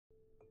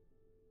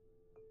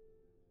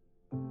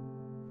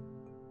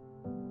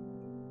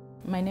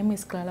My name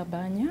is Clara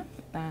Banya.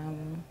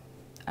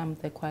 I'm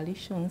the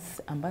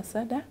coalition's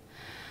ambassador,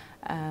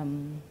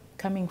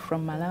 coming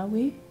from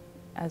Malawi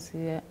as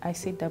a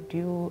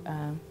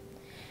ICW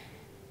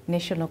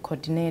national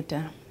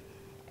coordinator.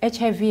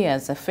 HIV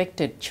has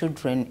affected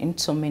children in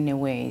so many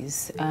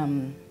ways.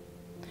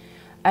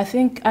 I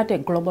think at a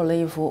global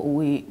level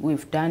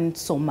we've done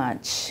so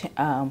much,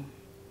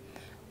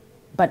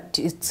 but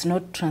it's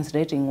not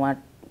translating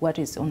what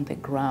is on the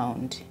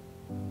ground.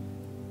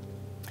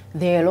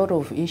 There are a lot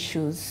of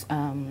issues,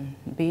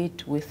 be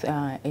it with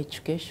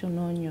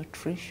educational,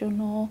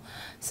 nutritional,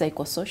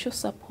 psychosocial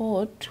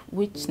support,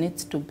 which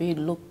needs to be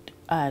looked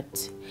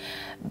at,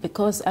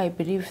 because I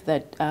believe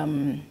that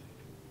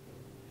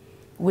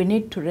we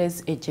need to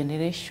raise a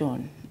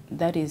generation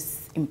that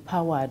is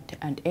empowered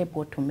and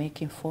able to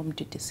make informed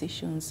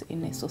decisions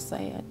in a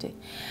society.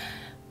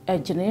 A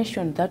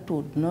generation that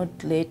would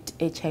not let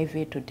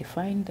HIV to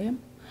define them,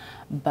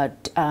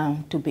 but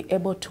to be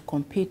able to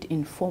compete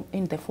in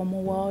the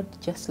formal world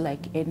just like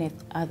any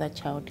other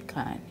child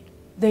can.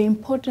 The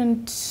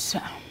important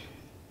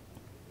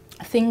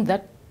thing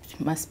that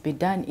must be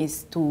done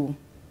is to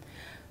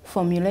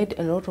formulate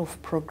a lot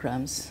of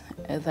programs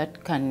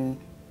that can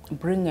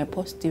bring a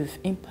positive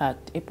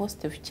impact, a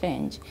positive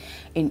change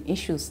in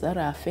issues that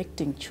are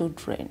affecting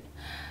children.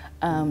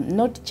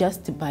 Not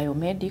just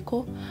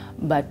biomedical,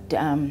 but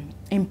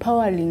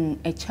empowering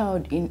a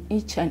child in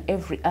each and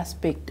every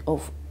aspect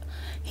of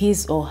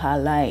his or her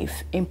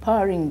life,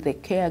 empowering the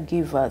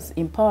caregivers,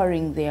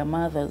 empowering their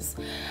mothers.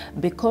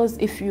 Because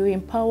if you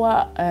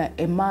empower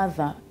a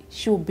mother,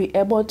 she'll be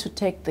able to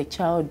take the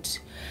child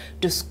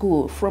to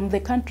school. From the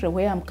country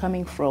where I'm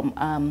coming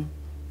from,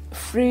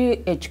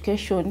 free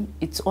education,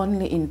 it's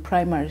only in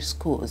primary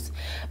schools.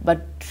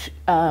 But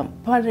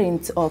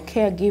parents or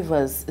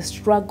caregivers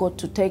struggle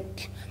to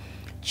take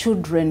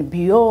children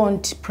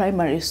beyond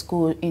primary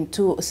school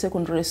into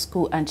secondary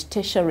school and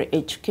tertiary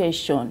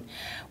education.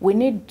 We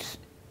need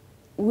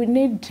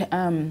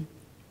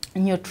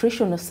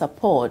nutritional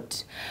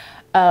support.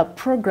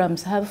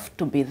 Programs have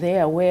to be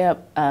there where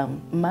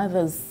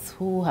mothers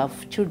who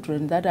have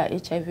children that are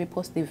HIV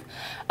positive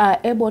are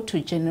able to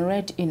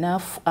generate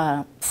enough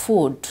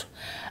food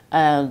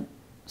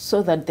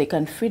so that they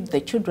can feed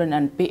the children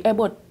and be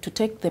able to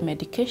take the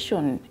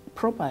medication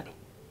properly.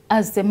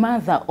 As the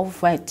mother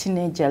of a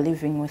teenager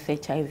living with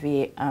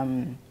HIV,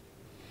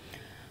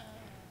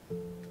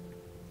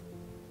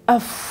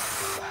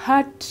 I've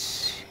had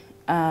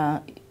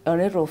a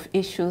lot of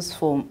issues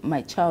for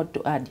my child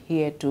to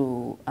adhere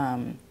to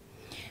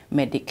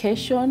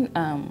medication.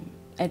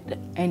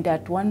 And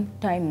at one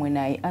time when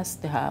I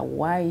asked her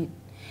why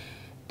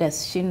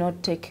does she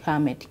not take her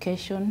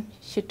medication,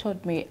 she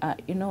told me,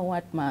 you know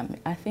what, Mom,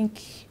 I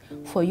think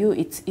for you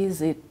it's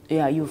easy,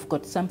 you've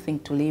got something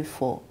to live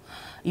for.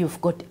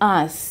 You've got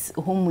us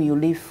whom you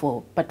live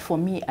for, but for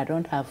me, I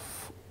don't have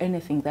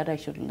anything that I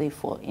should live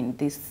for in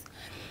this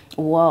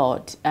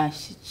world.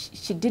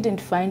 She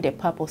didn't find a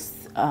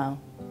purpose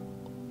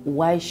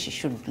why she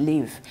should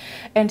live.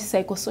 And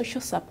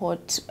psychosocial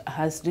support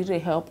has really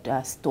helped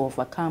us to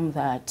overcome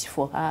that,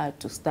 for her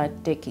to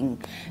start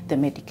taking the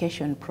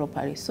medication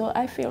properly. So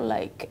I feel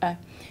like a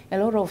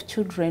lot of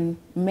children,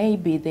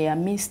 maybe they are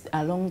missed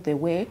along the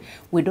way.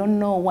 We don't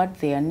know what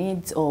their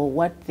needs or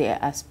what their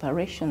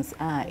aspirations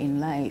are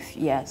in life.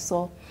 Yeah,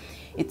 so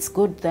it's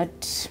good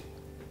that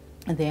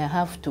there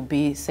have to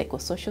be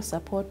psychosocial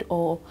support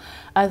or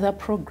other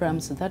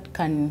programs that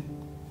can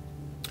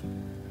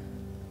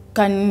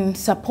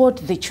support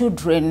the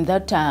children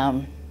that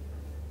are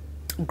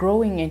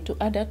growing into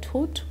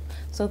adulthood,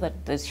 so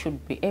that they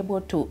should be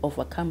able to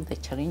overcome the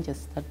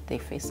challenges that they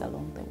face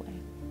along the way.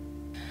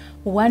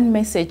 One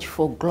message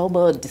for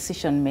global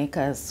decision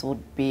makers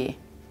would be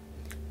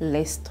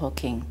less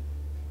talking,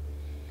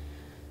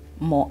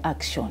 more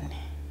action.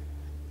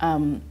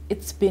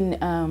 It's been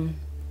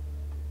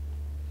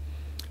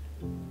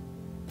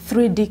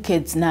 3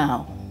 decades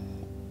now,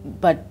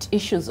 but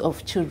issues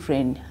of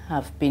children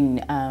have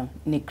been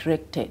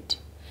neglected.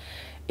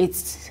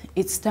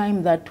 It's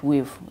time that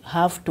we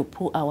have to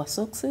pull our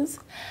socks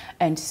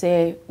and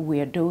say we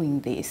are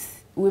doing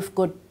this. We've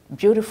got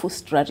beautiful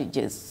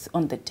strategies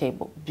on the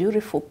table,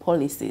 beautiful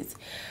policies.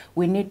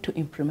 We need to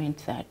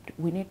implement that.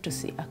 We need to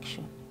see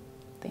action.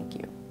 Thank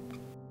you.